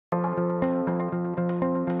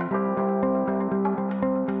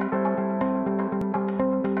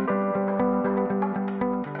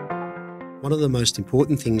One of the most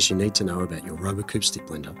important things you need to know about your RoboCoupe stick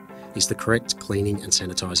blender is the correct cleaning and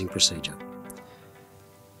sanitising procedure.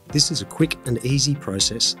 This is a quick and easy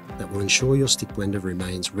process that will ensure your stick blender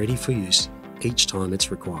remains ready for use each time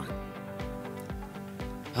it's required.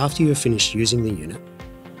 After you have finished using the unit,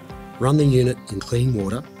 run the unit in clean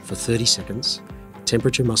water for 30 seconds.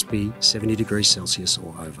 Temperature must be 70 degrees Celsius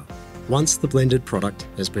or over. Once the blended product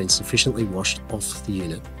has been sufficiently washed off the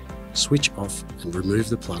unit, switch off and remove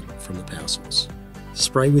the plug from the power source.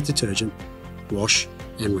 Spray with detergent, wash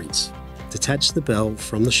and rinse. Detach the bell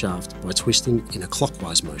from the shaft by twisting in a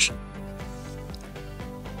clockwise motion.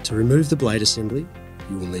 To remove the blade assembly,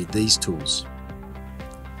 you will need these tools.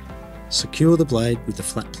 Secure the blade with the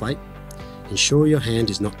flat plate. Ensure your hand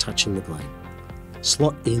is not touching the blade.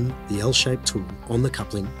 Slot in the L-shaped tool on the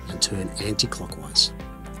coupling and turn anti-clockwise.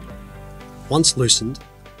 Once loosened,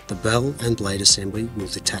 the bell and blade assembly will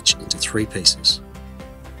detach into 3 pieces.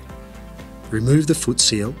 Remove the foot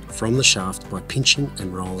seal from the shaft by pinching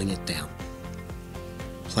and rolling it down.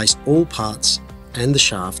 Place all parts and the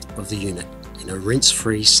shaft of the unit in a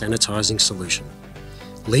rinse-free sanitising solution.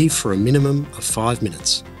 Leave for a minimum of 5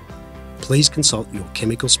 minutes. Please consult your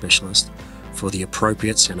chemical specialist for the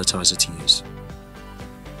appropriate sanitizer to use.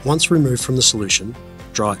 Once removed from the solution,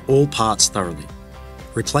 dry all parts thoroughly.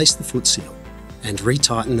 Replace the foot seal and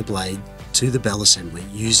retighten the blade to the bell assembly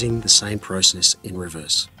using the same process in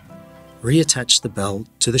reverse. Reattach the bell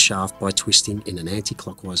to the shaft by twisting in an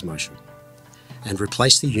anti-clockwise motion and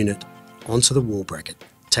replace the unit onto the wall bracket,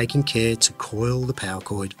 taking care to coil the power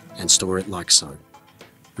cord and store it like so.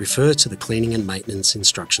 Refer to the cleaning and maintenance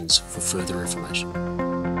instructions for further information.